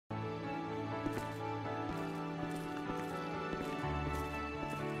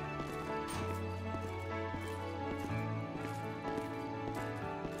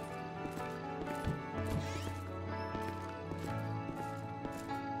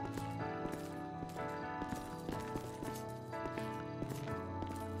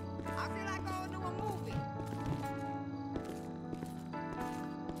feel like going to a movie.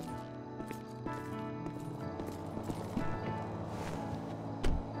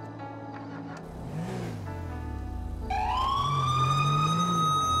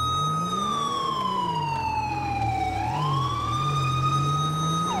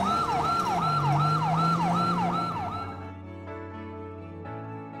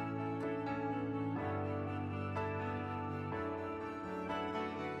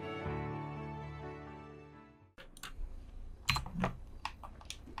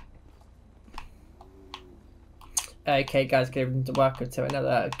 Okay guys, good evening and welcome to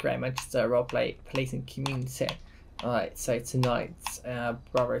another Great Manchester roleplay policing community. Alright, so tonight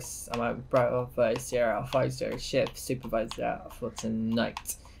brother 050 shift supervisor for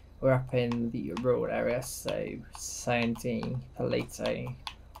tonight. We're up in the rural area, so Sandy, Polito,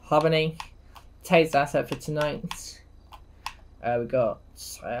 Harmony. Today's asset for tonight. We got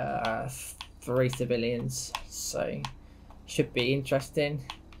 3 civilians, so should be interesting.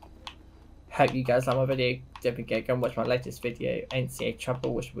 Hope you guys like my video. Don't forget, go and watch my latest video, NCA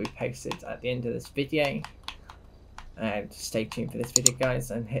Trouble, which will be posted at the end of this video. And stay tuned for this video,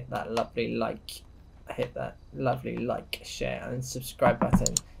 guys, and hit that lovely like, share, and subscribe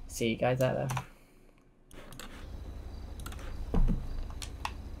button. See you guys out there.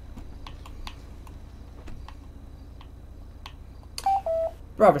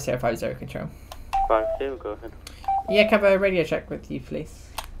 Bravo 050 control. 50, go ahead. Yeah, can I have a radio check with you, please?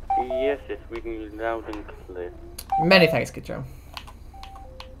 Yes, reading you loud and clear. Many thanks, control.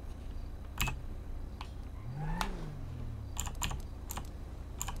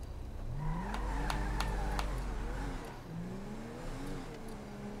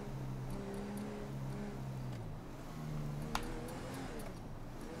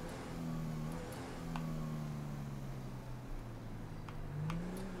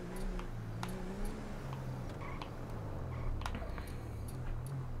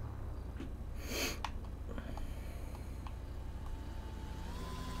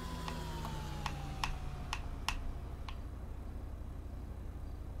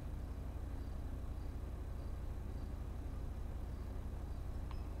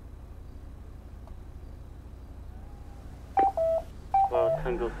 Well,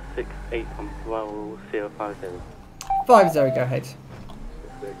 Tango 68 on Bravo 050. 50, go ahead.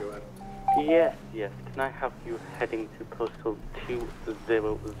 Yes. Can I have you heading to postal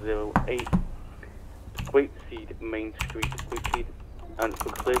 2008 Great Seed Main Street, Great and for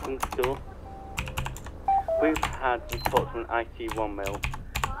clothing store? We've had reports from an IT1 male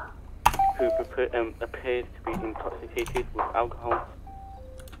who appears to be intoxicated with alcohol.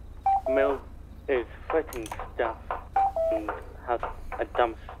 The male is threatening staff and has a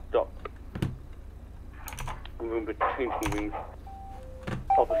damn stop room between rooms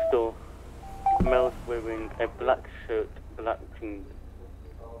of the store. The male is wearing a black shirt, black jeans,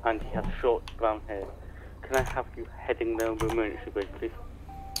 and he has short brown hair. Can I have you heading there with emergency brake, please?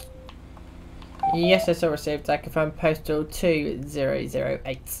 Yes, I saw received. I confirm postal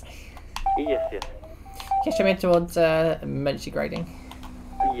 2008. Yes. Can you me towards emergency grading?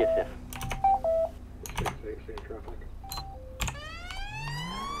 Yes.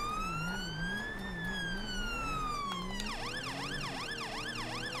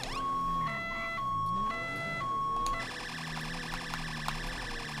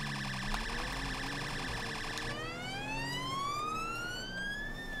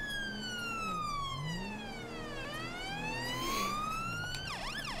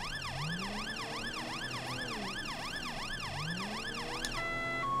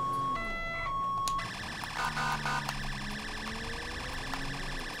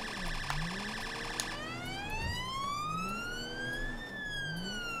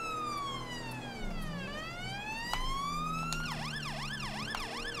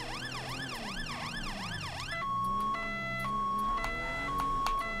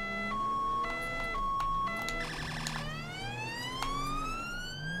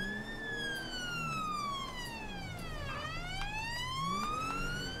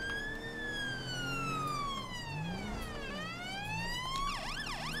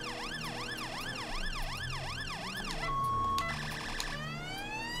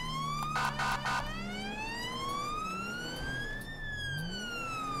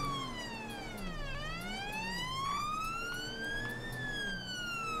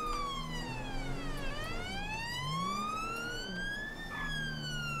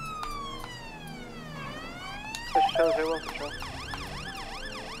 Control 01, control.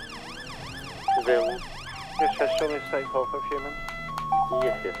 01. Yes, just show me state for a few minutes.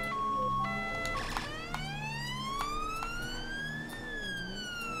 Yes.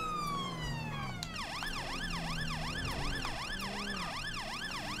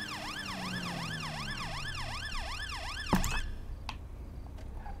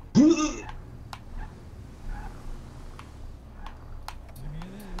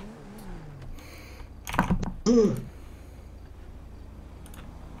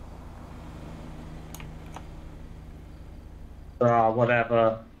 Oh,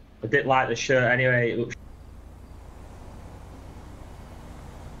 whatever. I didn't like the shirt anyway. It looks.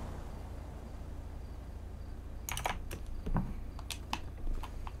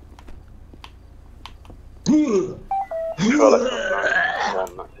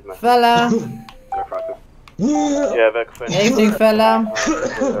 Fella! Yeah, they're confirmed. Evening, fella.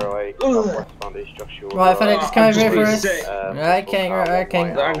 Right, fella, just come over here for us. Okay, right, okay.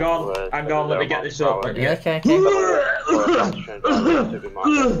 Hang on, let me get this up. Okay, okay.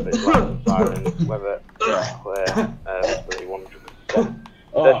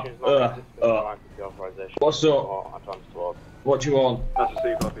 What's up? What do you want?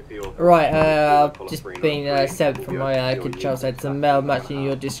 Right, I've just been sent from my control side some mail matching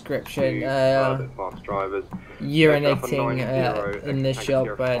your description. Urinating in the shop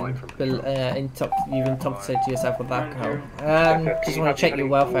and you've intoxicated yourself with alcohol. Just want to check your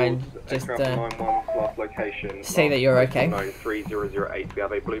welfare and just say that you're okay.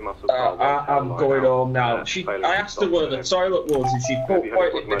 I'm going home now. I asked her where the toilet was and she pointed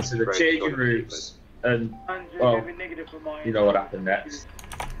me to the changing rooms. And, well, you know what happened next.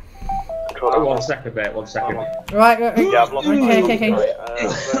 Oh, 1 second, mate, 1 second. Right, Yeah, I've lost okay. If you can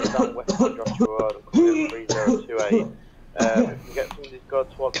get somebody to go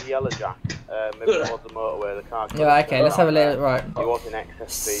towards the Yellow Jack, maybe towards the motorway, the car. Yeah, okay, let's have a look. Right. He was in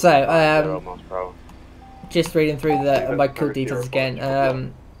excess speed. So, 0 miles per hour. just reading through my cool details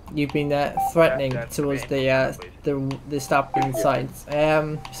again. You've been threatening towards the stopping signs.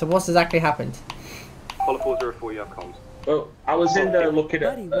 So what's exactly happened? Caller 404, you have comms. Well, I was in there looking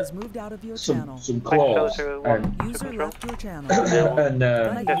at was moved out of your channel. some clothes and User left your channel. and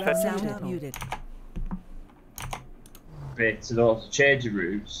Muted. bit to those changing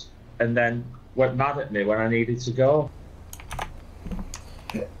rooms, and then went mad at me when I needed to go.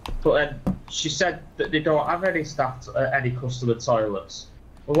 But then she said that they don't have any staff, any customer toilets.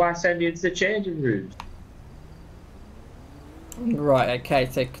 Well, why send you into the changing rooms? Right, okay,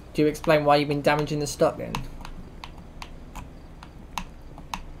 so could you explain why you've been damaging the stock then?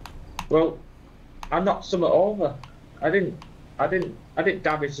 Well, I knocked some over. I didn't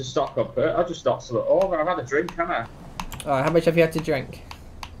damage the stock up. I just knocked some over. I've had a drink, haven't I? Alright, how much have you had to drink?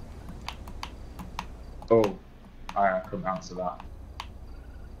 Oh, I couldn't answer that.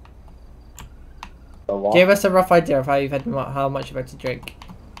 So what? Give us a rough idea of how much you've had to drink.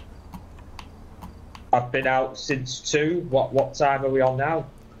 I've been out since 2. What time are we on now?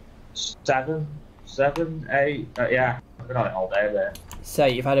 7, 8. Yeah, I've been on it all day there. So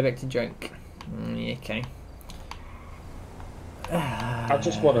you've had a bit to drink. Okay. I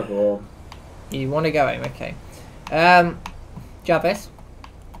just want to go home. You want to go home? Okay. Jarvis.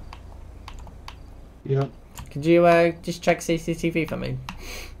 Yeah. Could you just check CCTV for me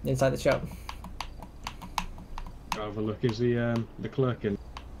inside the shop? I'll have a look. Is the clerk in?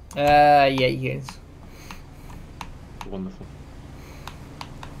 Yeah, he is. Wonderful.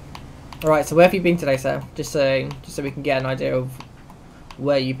 Alright, so where have you been today, sir? Just so we can get an idea of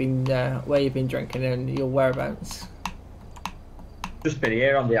where you've been drinking and your whereabouts. Just been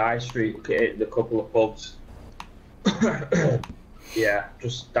here on the high street, hitting a couple of pubs. Yeah,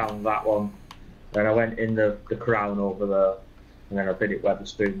 just down that one. Then I went in the Crown over there, and then I've been at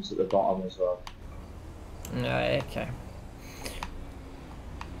Wetherspoons at the bottom as well. Okay.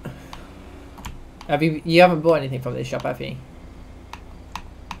 You haven't bought anything from this shop, have you?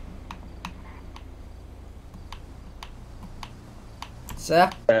 Sir?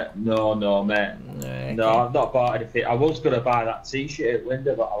 No, mate. Okay. No, I've not bought anything. I was going to buy that t-shirt at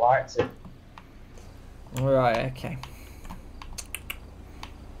Linda, but I liked it. Right, okay.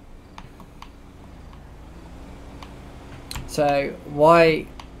 So, why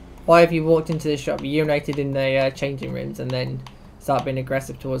have you walked into the shop, urinated in the changing rooms, and then start being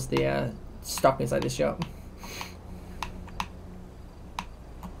aggressive towards the stock inside the shop?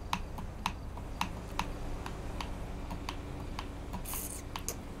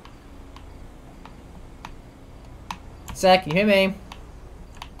 Sir, can you hear me?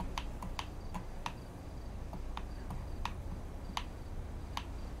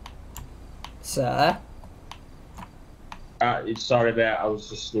 Sir? Sorry, mate. I was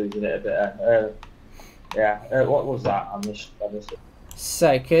just losing it a bit. Yeah. What was that? I missed it. So,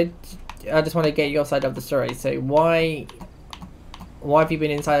 I just want to get your side of the story. So, why have you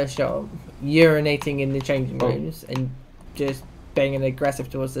been inside the shop, urinating in the changing rooms, and just being an aggressive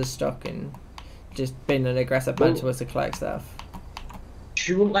towards the stock and just being an aggressive man towards the collect stuff?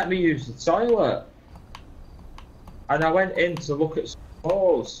 she wouldn't let me use the toilet. And I went in to look at some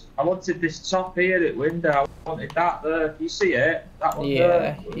clothes. I wanted this top here at window. I wanted that there. Do you see it? That one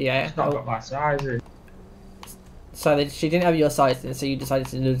there. Yeah. It's not got my size in. So she didn't have your size then, so you decided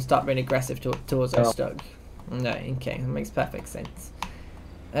to start being aggressive towards her stuck. No, okay, that makes perfect sense.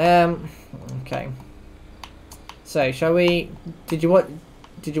 Okay. So shall we? Did you want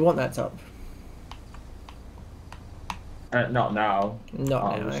that top? Not now.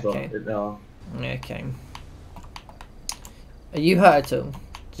 Not now. Okay. No. Okay. Are you hurt at all?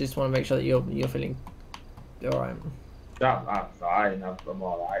 Just want to make sure that you're feeling alright. I'm fine. I'm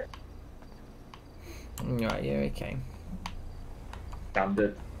alright. Right, yeah, okay.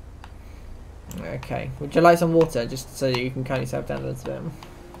 Standard. Okay. Would you like some water just so you can calm yourself down a little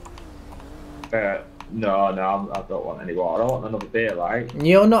bit? No, I don't want any water. I want another beer, right?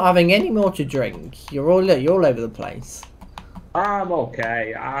 You're not having any more to drink. You're all over the place. I'm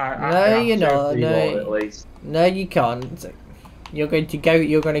okay. No, you're not. No, you can't. You're going to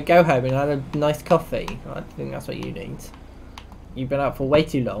go home and have a nice coffee. I think that's what you need. You've been out for way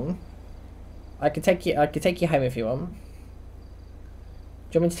too long. I could take you home if you want. Do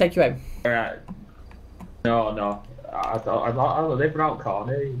you want me to take you home? No. I don't live around the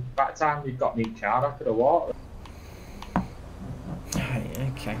corner. By the time you got me in the car, I could have walked.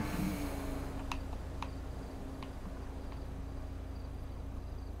 Okay.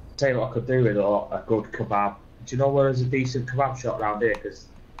 Tell you what I could do with a good kebab. Do you know where there's a decent kebab shop around here? Because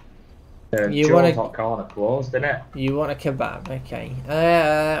Joe's Hot Corner closed, didn't it? You want a kebab? Okay.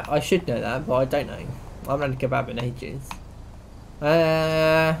 I should know that, but I don't know. I haven't had a kebab in ages.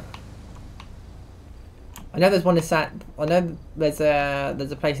 I know there's one in I know there's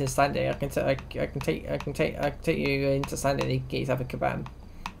a place in Sandy. I can take you into Sandy and you can get yourself a kebab.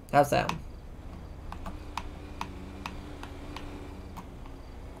 How's that?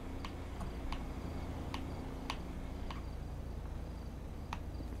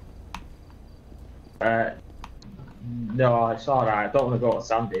 No, it's alright. I don't want to go to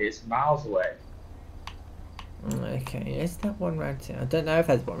Sandy. It's miles away. Okay, is that one round here? I don't know if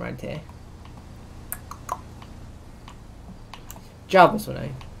there's one round here. Jarvis will know.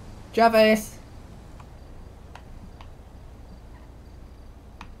 Jarvis!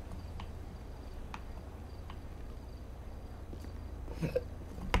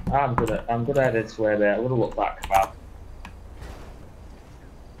 I'm gonna head this way there. I'm gonna look back about.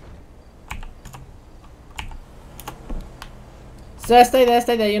 Sir, stay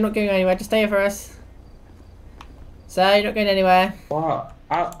there, you're not going anywhere, just stay here for us. Sir, you're not going anywhere. What?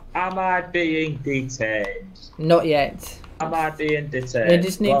 Am I being detained? Not yet. Am I being detained? You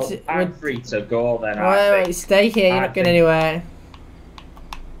just need to... I'm free to go then, Wait, stay here, you're not going anywhere.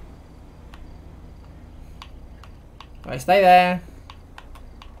 Right, stay there.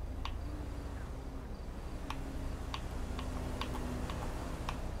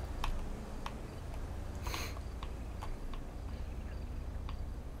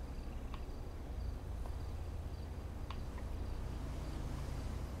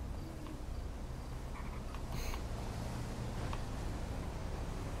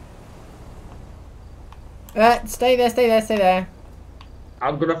 Stay there.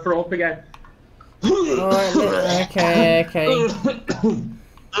 I'm gonna throw up again. Alright, okay.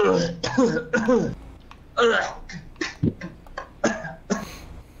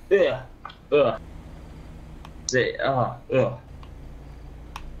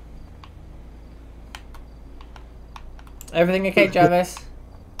 Everything okay, Jarvis?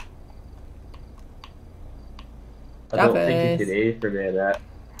 I don't think you can hear from here there.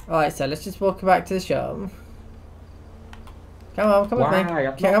 Alright, so let's just walk back to the shop. Come on, come with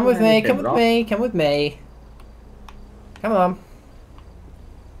me. Come with me. Come on.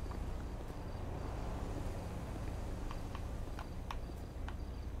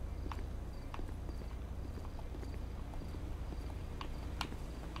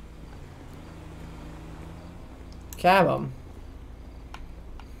 Come on.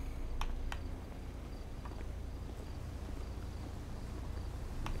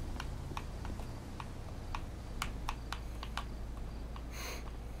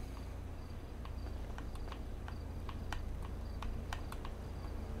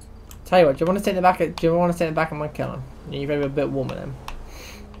 Tell you what, do you want to sit in the back? Do you want to sit in the back of my car? You're a bit warmer then.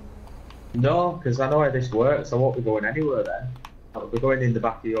 No, because I know how this works. I won't be going anywhere then. I'll be going in the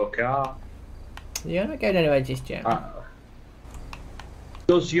back of your car. You're not going anywhere just yet.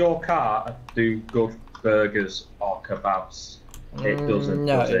 Does your car do good burgers or kebabs? It doesn't.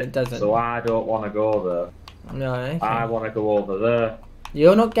 No, does it? It doesn't. So I don't want to go there. No. Okay. I want to go over there.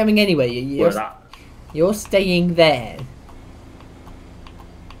 You're not going anywhere. You're staying there.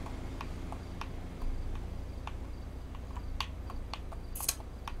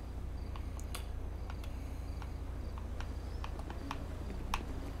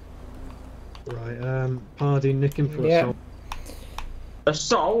 Right, Pardy nicking for assault.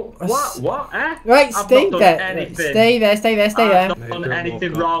 Assault? What? Eh? Right, stay I've not there. done anything. Stay there, stay there, stay there. I've not done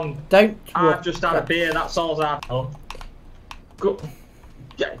anything wrong. Don't walk. I've just had a beer, that's all I've done. Go.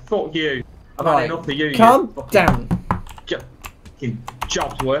 Yeah, fuck you. I've had enough of you. Calm down. Fucking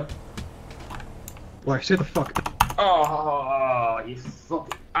job's worth. Like, say the fuck. Oh, you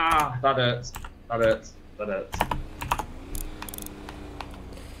fuck. Ah, that hurts. That hurts. That hurts.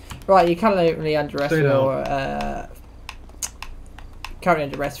 Right, you're currently under arrest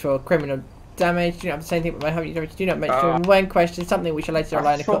for criminal damage. Do not have the same thing with my home. Do not mention when questioned something which relates to a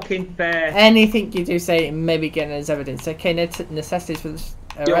line of fucking fair. Anything you do say may be given as evidence. Okay, necessities for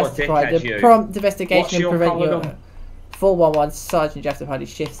the arrest required the prompt investigation and prevent your 411 Sergeant Jeff Hardy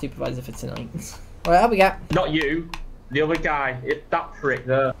shift supervisor for tonight. Right, how we go? Not you, the other guy. That prick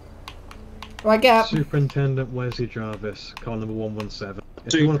there. Right, get up. Superintendent Wesley Jarvis, call number 117.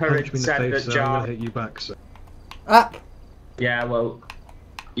 If you want to punch me in the face, sir, I'm going to hit you back, sir. Up. Yeah, well,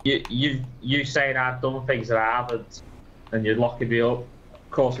 you saying I've done things that I haven't, and you're locking me up.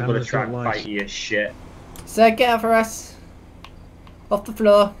 Of course, I'm going to try and fight you, shit. Sir, get up for us. Off the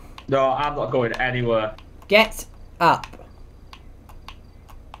floor. No, I'm not going anywhere. Get up.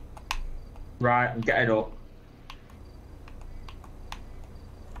 Right, I'm getting up.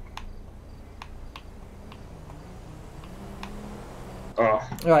 Oh.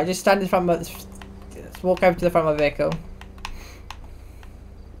 Right, just stand in front of. Let's walk over to the front of my vehicle.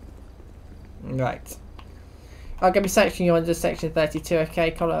 Right. I'm going to be searching you under section 32,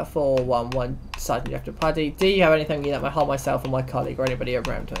 okay? Caller 411, Sergeant Jeff Paddy. Do you have anything you that might harm myself or my colleague or anybody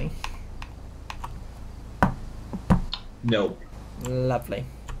around me? No. Lovely.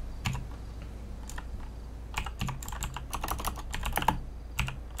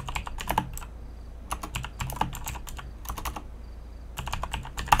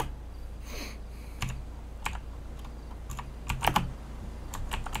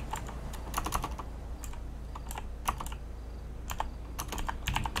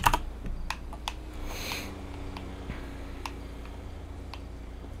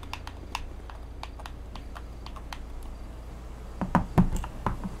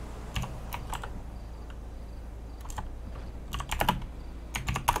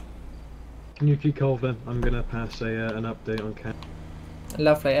 Can you keep hold then? I'm going to pass an update on Cat.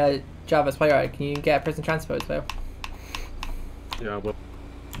 Lovely. Jarvis, while you're at it, can you get a prison transport as well? Yeah, I will.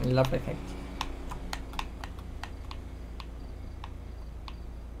 Lovely, thank you.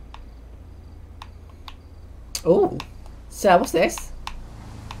 Oh, sir, what's this?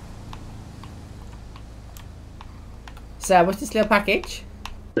 Sir, what's this little package?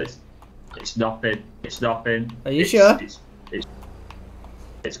 It's nothing. It's nothing. Are you sure?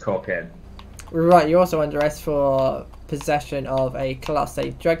 It's cocaine. Right, you're also under arrest for possession of a Class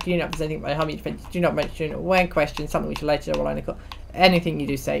A drug. Do not present anything by harm you defense. Do not mention when questioned something which relates to a line of court. Anything you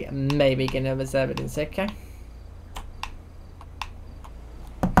do say may be given as evidence, okay?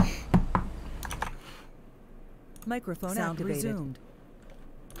 Microphone resumed.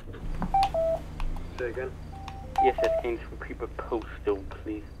 Say again? Yes, can you repeat the postal,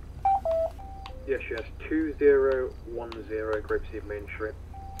 please? Yes, 2010 Grapeseed Main Street.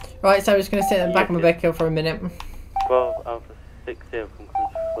 Right, so I'm just going to sit in the back of my vehicle for a minute. 12 Alpha 60 from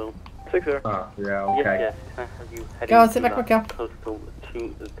Control. 60. Oh, yeah, okay. Yes, can I have you heading Go on, sit back, my car. postal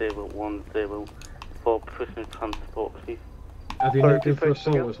 2010 for prisoner transport, please? Have you nicking for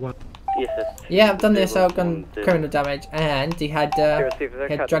assault as well? Yes. Yeah, I've done the assault on criminal damage, and he had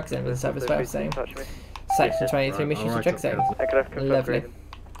drugs in himself as well, so section 23 misuse of drugs. Lovely.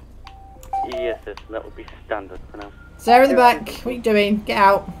 Yes, that would be standard for now. Sarah in the back, what are you doing? Get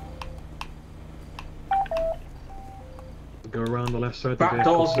out. Go around the left side of the Back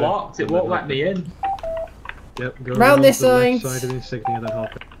vehicle. door's locked, it won't let me in. Yep, go Round this the left side. side of the insignia, then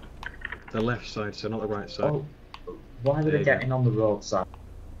hop it. The left side, so not the right side. Oh, why are they getting on the road side?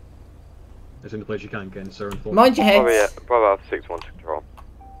 It's in the place you can't get in, sir. Mind your heads. Bravo 6-1 to control.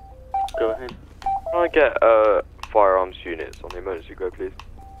 Go ahead. Can I get firearms units on the emergency go, please?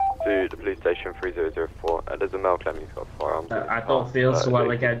 To the police station 3004. There's a male claiming he's got firearms. I don't feel so well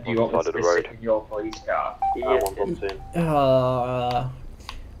again. Do you want me to be sitting in your police car? Yes. Well,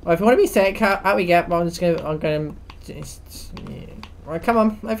 if you want to be sick, out we get. But I'm gonna. Right, come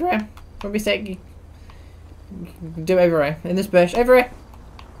on, over here. Want to be sick? You can do it over here, in this bush. Over here.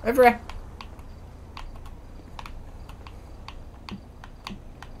 Over here.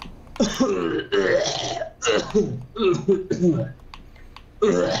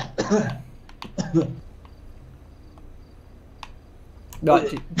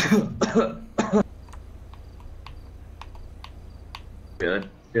 Right. Good.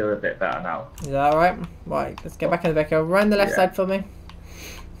 Feeling a bit better now. Is that alright? Right, let's get back in the vehicle. Run the left side for me.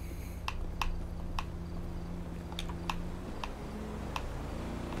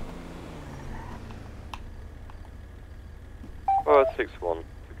 Oh, 6-1 to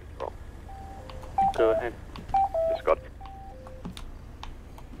control. Go ahead. It's got.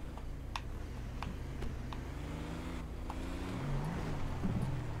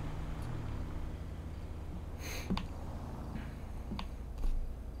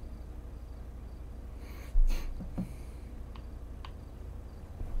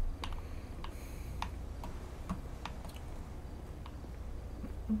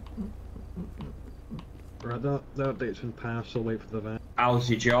 Right, that update's been passed, so I'll wait for the van. How's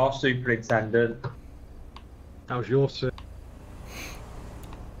your jaw, Superintendent? How's yours, sir?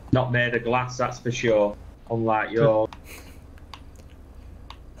 Not made of glass, that's for sure. Unlike yours.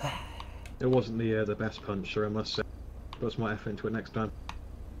 It wasn't the best punch, sir, I must say. Put some more effort into it next time.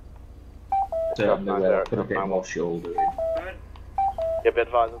 Certainly will. Put a bit more shoulder in. Yeah, be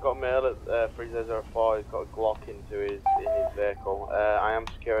advised, I've got mail at 3004, he's got a Glock in his vehicle. I am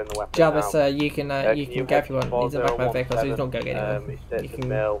securing the weapon Jarvis, now. you can go if you want. He's in the back of my vehicle, so he's not going anywhere.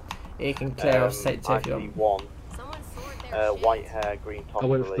 You can clear off state 2 if you want. White hair, green top. I'll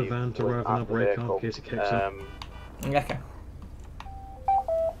wait for the van to arrive on the brake car in case it kicks in. Okay.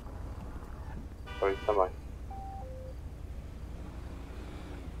 Sorry, stand by.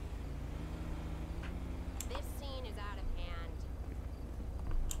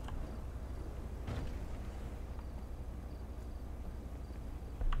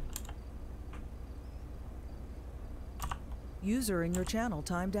 User in your channel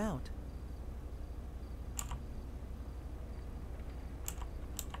timed out.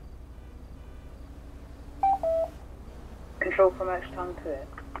 Control from X tongue to it.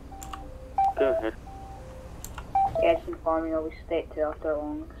 Go ahead. Yeah, just informing always state 2 after a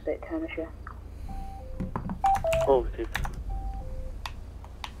long state 10 issue. Positive.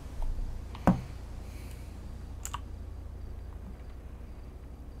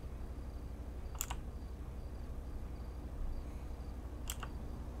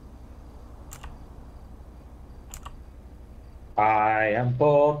 I am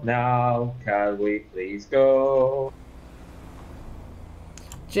bored now, can we please go?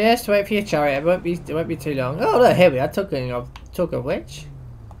 Just wait for your chariot, it won't be too long. Oh no, here we are, talking of which.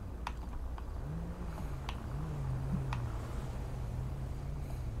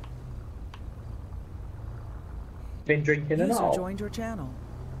 Been drinking and User all. joined your channel.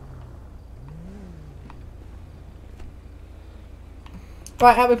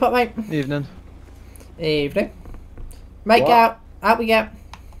 Right, out we pop, mate. Evening. Evening. Mate, What? get out. Out we get.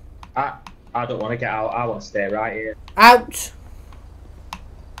 I don't want to get out, I want to stay right here. Out!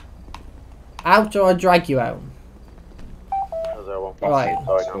 Out or I drag you out. Right.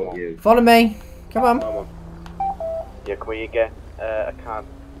 You. Follow me. Come on. Yeah, can we get a card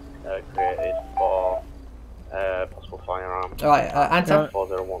created for possible firearms? Alright, Anton.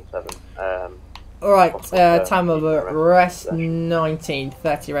 4017. Alright, time of arrest 19,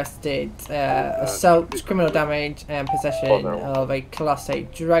 30 arrested, assault, criminal damage, and possession of a Class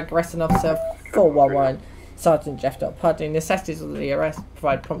 8 drug. Arresting officer 411, Sergeant Jeff Pudding. Necessities of the arrest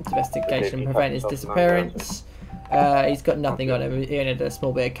provide prompt investigation and prevent his disappearance. He's got nothing on him, he only had a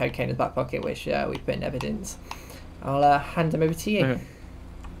small bit of cocaine in his back pocket, which we put in evidence. I'll hand him over to you. Okay.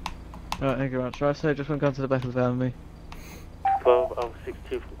 Alright, thank you very much. Right, so just want to come to the back of the van with me.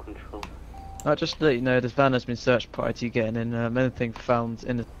 12062 from control. Just to let you know, this van has been searched prior to you getting in. Anything found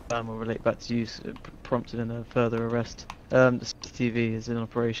in the van will relate back to you, prompted in a further arrest. The CCTV is in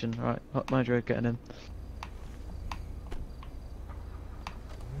operation. Alright, mind your road getting in.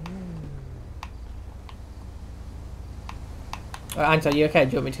 Anton, you okay?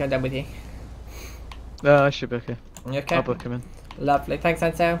 Do you want me to come down with you? I should be okay. You okay? I'll book him in. Lovely. Thanks,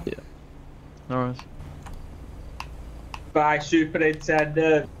 Anton. Yeah. Alright. Bye,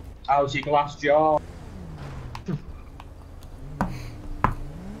 Superintendent. How's your glass jaw?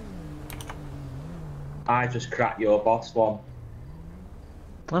 I just cracked your boss one.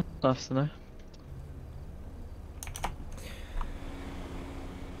 That's nice to know.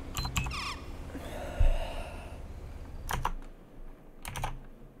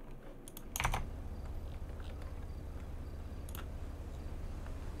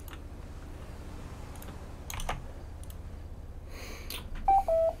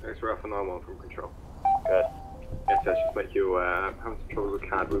 It's Ralph and I'm from control. Good. Yes, let's just make you having some trouble with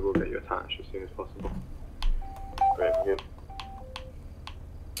CAD, we will get you attached as soon as possible. Great, thank you.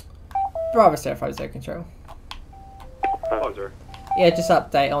 Bravo, Sir 50 control. 50. Yeah, just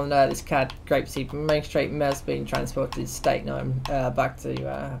update on this CAD Grapeseed Main Street. Mel's being transported State 9 back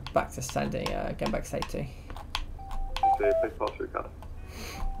to standing. Going back to State 2. Please pass through CAD.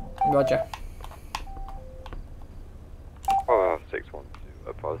 Roger.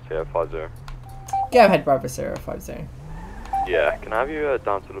 612 50. Go ahead, Bravo 050. Yeah, can I have you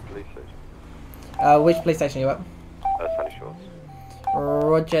down to the police station? Which police station are you at? Sandy Shores.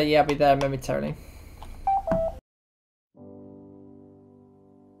 Roger, yeah, I'll be there momentarily.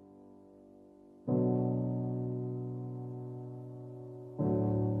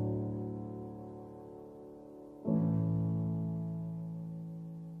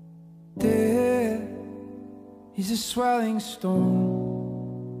 There is a swelling storm,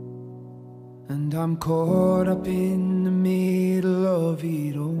 and I'm caught up in the middle of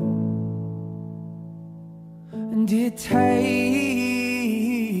it all. And it takes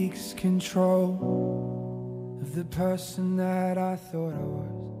control of the person that I thought I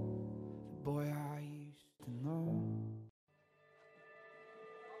was, the boy I used to know.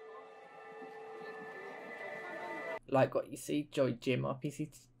 Like what you see, join GMRPC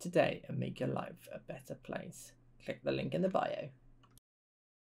today and make your life a better place. Click the link in the bio.